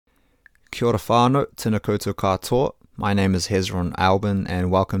Kia ora whānau, tēnā koutou katoa. My name is Hezron Albin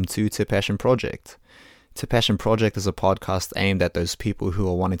and welcome to Te Passion Project. Te Passion Project is a podcast aimed at those people who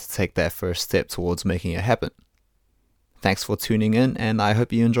are wanting to take that first step towards making it happen. Thanks for tuning in and I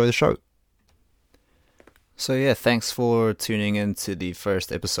hope you enjoy the show. So thanks for tuning in to the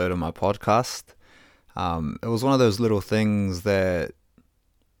first episode of my podcast. It was one of those little things that,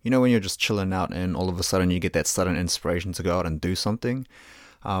 when you're just chilling out and all of a sudden you get that sudden inspiration to go out and do something.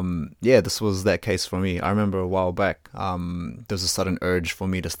 This was that case for me. I remember a while back, there was a sudden urge for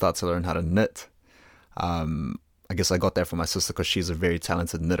me to start to learn how to knit. I guess I got that from my sister because she's a very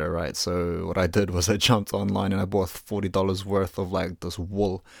talented knitter, right? So what I did was I jumped online and I bought $40 worth of like this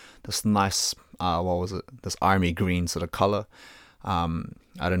wool, this nice, this army green sort of color. I'd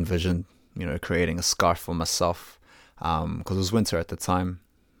envisioned, creating a scarf for myself, because it was winter at the time.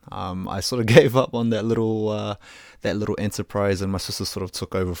 I sort of gave up on that little enterprise, and my sister sort of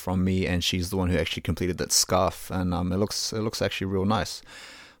took over from me, and she's the one who actually completed that scarf, and it looks actually real nice.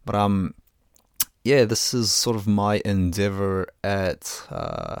 But this is sort of my endeavor at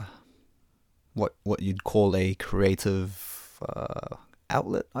what you'd call a creative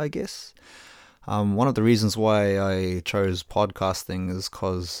outlet, I guess. One of the reasons why I chose podcasting is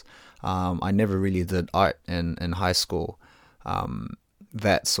because I never really did art in high school.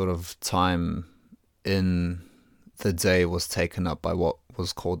 That sort of time in the day was taken up by what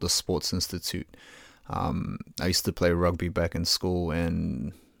was called the Sports Institute. I used to play rugby back in school,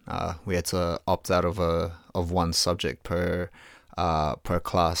 and we had to opt out of one subject per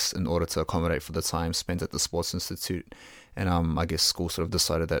class in order to accommodate for the time spent at the Sports Institute. And I guess school sort of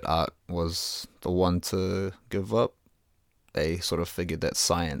decided that art was the one to give up. They sort of figured that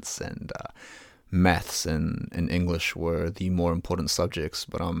science and maths and English were the more important subjects.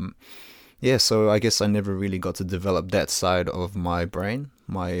 But so I guess I never really got to develop that side of my brain,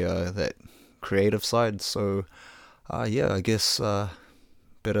 my that creative side. So I guess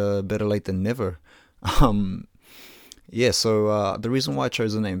better late than never. So the reason why I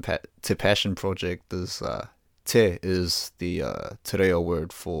chose the name Te Passion Project is te is the te reo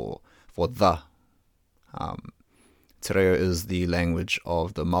word for the. Te reo is the language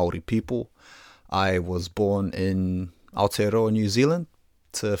of the Maori people. I was born in Aotearoa, New Zealand,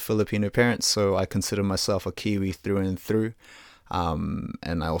 to Filipino parents, so I consider myself a Kiwi through and through,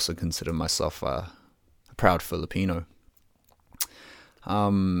 and I also consider myself a proud Filipino.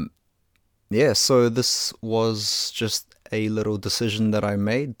 So this was just a little decision that I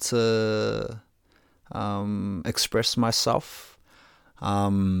made to express myself,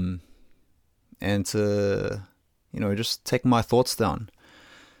 and to, just take my thoughts down.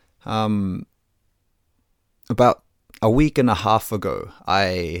 About a week and a half ago,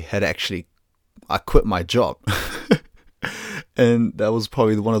 I quit my job. And that was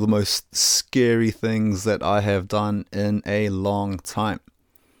probably one of the most scary things that I have done in a long time.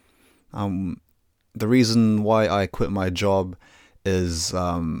 The reason why I quit my job is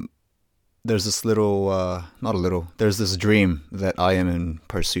there's this there's this dream that I am in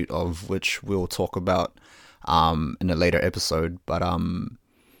pursuit of, which we'll talk about in a later episode. But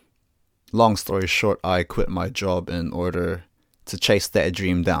long story short, I quit my job in order to chase that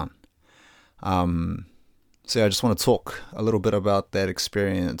dream down. I just want to talk a little bit about that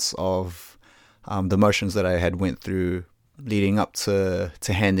experience of the emotions that I had went through leading up to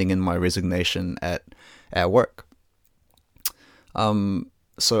handing in my resignation at work.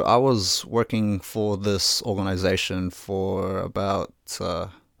 So I was working for this organization for about,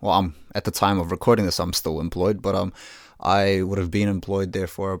 at the time of recording this, I'm still employed, but I would have been employed there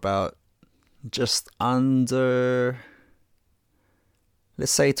for about just under,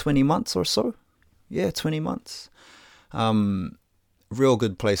 let's say 20 months or so. 20 months. Real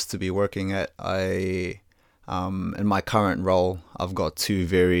good place to be working at. In my current role, I've got two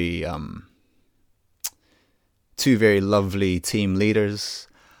very lovely team leaders.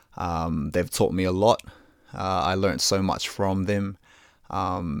 They've taught me a lot. I learned so much from them.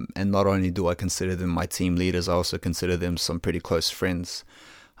 And not only do I consider them my team leaders, I also consider them some pretty close friends.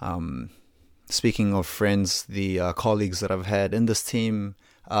 Speaking of friends, the colleagues that I've had in this team,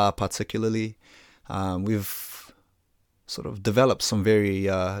 particularly, we've sort of developed some very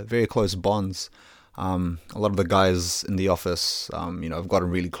close bonds. A lot of the guys in the office, I've gotten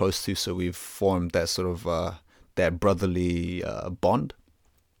really close to, so we've formed that sort of that brotherly bond,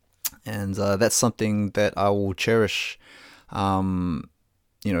 and that's something that I will cherish, for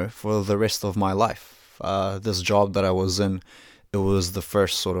the rest of my life. This job that I was in, it was the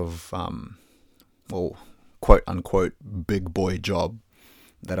first sort of quote unquote big boy job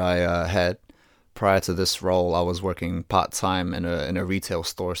that I had. prior to this role, I was working part-time in a retail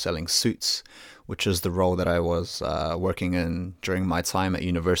store selling suits, which is the role that I was working in during my time at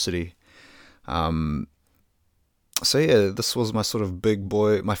university. So yeah, this was my sort of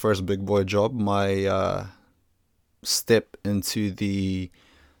my first big boy job, my step into the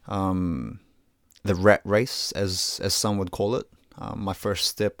rat race, as some would call it. My first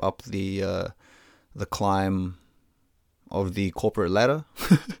step up the climb of the corporate ladder,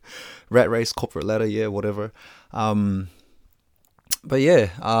 rat race, corporate ladder, yeah, whatever. But yeah,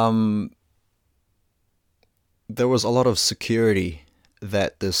 there was a lot of security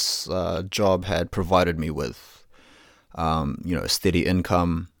that this job had provided me with. A steady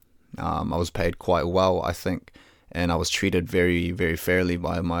income. I was paid quite well, I think, and I was treated very, very fairly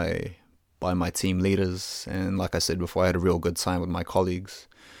by my team leaders. And like I said before, I had a real good time with my colleagues.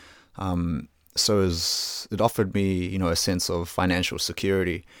 So it offered me, a sense of financial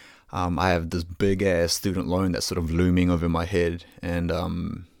security. I have this big ass student loan that's sort of looming over my head, and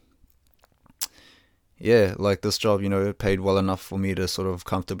yeah, like this job, it paid well enough for me to sort of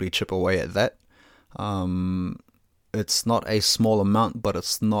comfortably chip away at that. It's not a small amount, but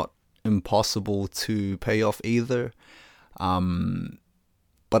it's not impossible to pay off either.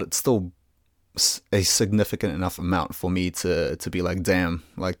 But it's still a significant enough amount for me to be like, damn,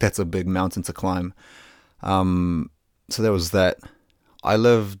 like that's a big mountain to climb. So there was that. I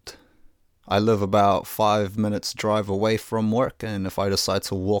live about 5 minutes drive away from work, and if I decide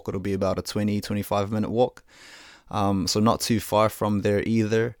to walk, it'll be about a 25 minute walk. So not too far from there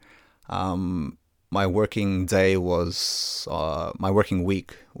either. My working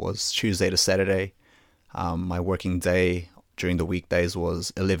week was Tuesday to Saturday. My working day during the weekdays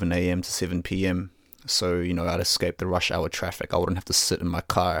was 11 a.m. to 7 p.m. So, I'd escape the rush hour traffic. I wouldn't have to sit in my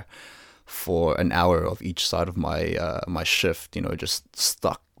car for an hour of each side of my shift, just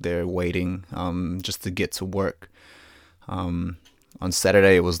stuck there waiting, just to get to work. On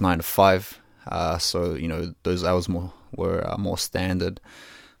Saturday it was 9 to 5. So, those hours were more standard.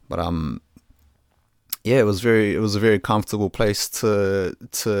 But, yeah, it was a very comfortable place to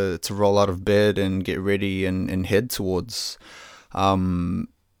roll out of bed and get ready and head towards.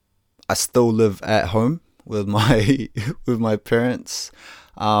 I still live at home with my with my parents,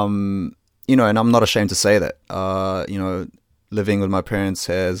 and I'm not ashamed to say that. Living with my parents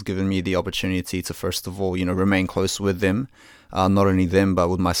has given me the opportunity to, first of all, remain close with them, not only them but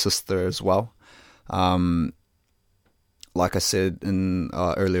with my sister as well. Like I said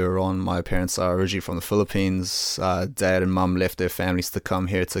earlier on, my parents are originally from the Philippines. Dad and mum left their families to come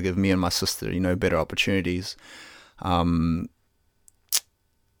here to give me and my sister, better opportunities.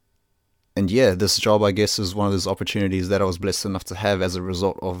 And yeah, this job, I guess, is one of those opportunities that I was blessed enough to have as a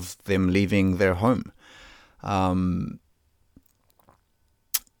result of them leaving their home.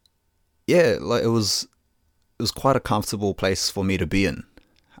 Yeah, like it was quite a comfortable place for me to be in.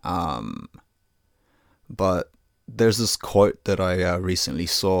 But there's this quote that I recently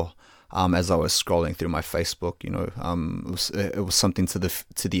saw as I was scrolling through my Facebook. It was something to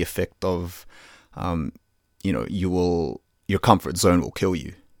the effect of, your comfort zone will kill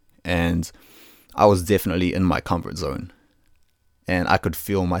you. And I was definitely in my comfort zone, and I could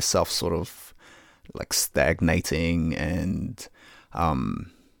feel myself sort of like stagnating, and I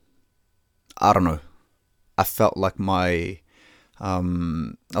don't know. I felt like I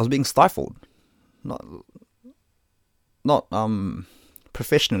was being stifled. Not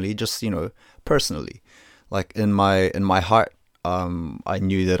professionally, just personally. Like in my heart, I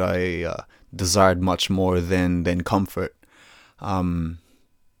knew that I desired much more than comfort.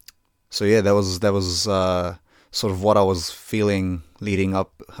 So yeah, that was sort of what I was feeling leading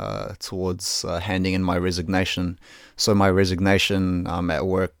up towards handing in my resignation. So my resignation at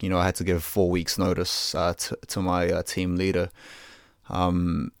work, I had to give 4 weeks notice to my team leader.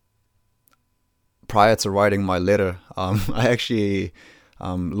 Prior to writing my letter, I actually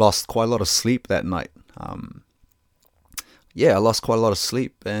lost quite a lot of sleep that night. I lost quite a lot of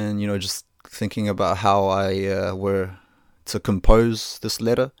sleep, and just thinking about how I were to compose this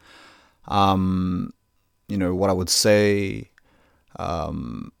letter. What I would say, how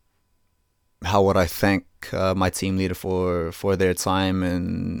would I thank my team leader for their time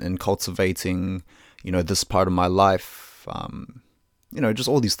in cultivating, this part of my life. Just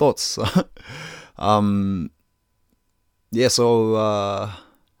all these thoughts. So I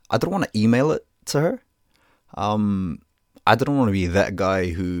didn't want to email it to her. I didn't want to be that guy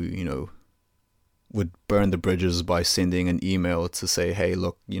who, would burn the bridges by sending an email to say, hey,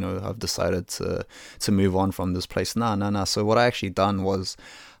 look, I've decided to move on from this place. Nah. So what I actually done was,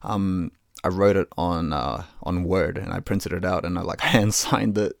 I wrote it on Word, and I printed it out, and I hand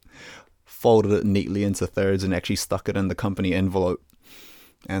signed it folded it neatly into thirds and actually stuck it in the company envelope.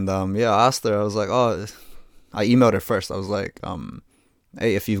 And yeah, I asked her, I was like, I emailed her first. I was like,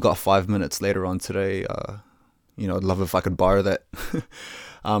 hey, if you've got 5 minutes later on today, I'd love if I could borrow that.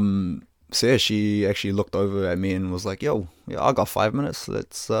 So yeah, she actually looked over at me and was like, yo, yeah, I got 5 minutes.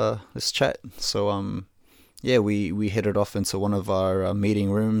 Let's chat. So yeah, we headed off into one of our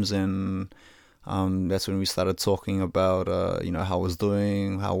meeting rooms, and that's when we started talking about how I was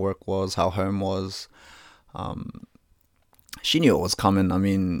doing, how work was, how home was. She knew it was coming. I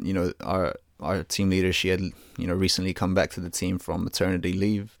mean, our team leader, she had recently come back to the team from maternity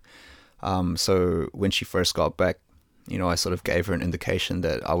leave. So when she first got back, I sort of gave her an indication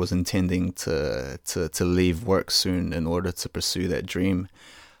that I was intending to leave work soon in order to pursue that dream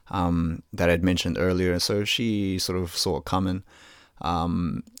that I'd mentioned earlier. So she sort of saw it coming.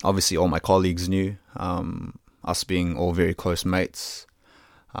 Obviously, all my colleagues knew, us being all very close mates.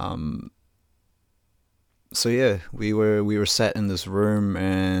 So yeah, we were sat in this room,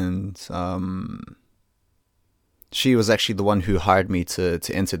 and she was actually the one who hired me to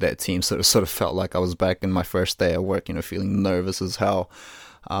enter that team. So it sort of felt like I was back in my first day at work, feeling nervous as hell,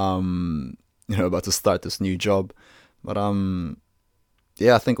 about to start this new job. But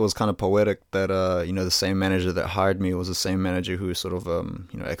yeah, I think it was kind of poetic that the same manager that hired me was the same manager who sort of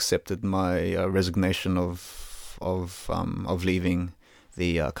accepted my resignation of leaving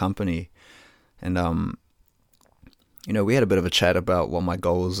the company. And we had a bit of a chat about what my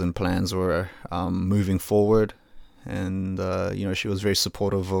goals and plans were moving forward. And she was very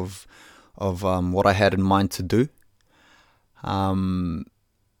supportive of what I had in mind to do.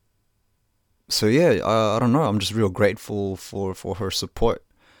 So yeah, I don't know. I'm just real grateful for her support.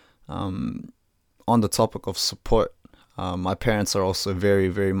 On the topic of support, my parents are also very,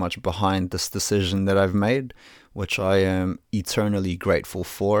 very much behind this decision that I've made, which I am eternally grateful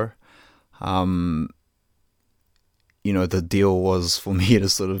for. The deal was for me to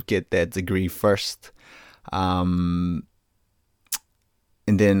sort of get that degree first. And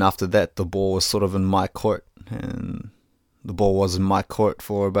then after that, the ball was sort of in my court, and the ball was in my court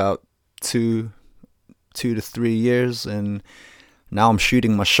for about 2 to 3 years, and now I'm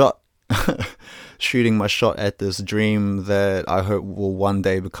shooting my shot at this dream that I hope will one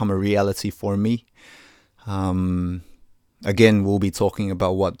day become a reality for me. Again, we'll be talking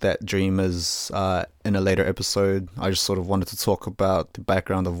about what that dream is in a later episode. I just sort of wanted to talk about the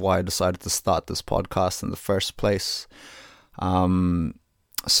background of why I decided to start this podcast in the first place.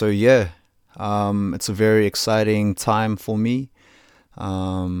 So yeah, it's a very exciting time for me.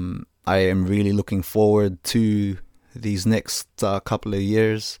 I am really looking forward to these next couple of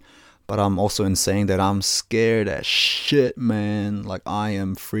years, but I'm also in saying that I'm scared as shit, man. Like, I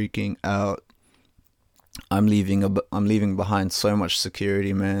am freaking out. I'm leaving behind so much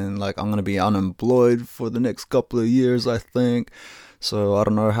security, man. Like, I'm gonna be unemployed for the next couple of years, I think. So I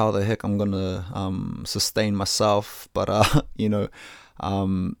don't know how the heck I'm gonna sustain myself, but I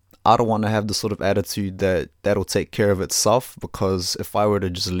don't want to have the sort of attitude that'll take care of itself, because if I were to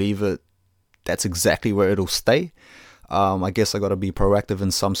just leave it, that's exactly where it'll stay. I guess I got to be proactive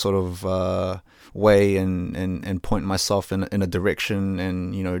in some sort of way and point myself in a direction,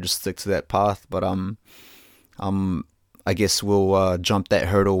 and just stick to that path. But I guess we'll jump that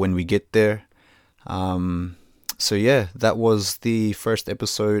hurdle when we get there. So yeah, that was the first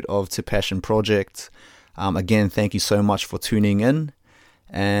episode of To Passion Project. Again, thank you so much for tuning in,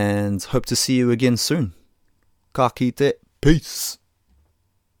 and hope to see you again soon. Ka kite, peace.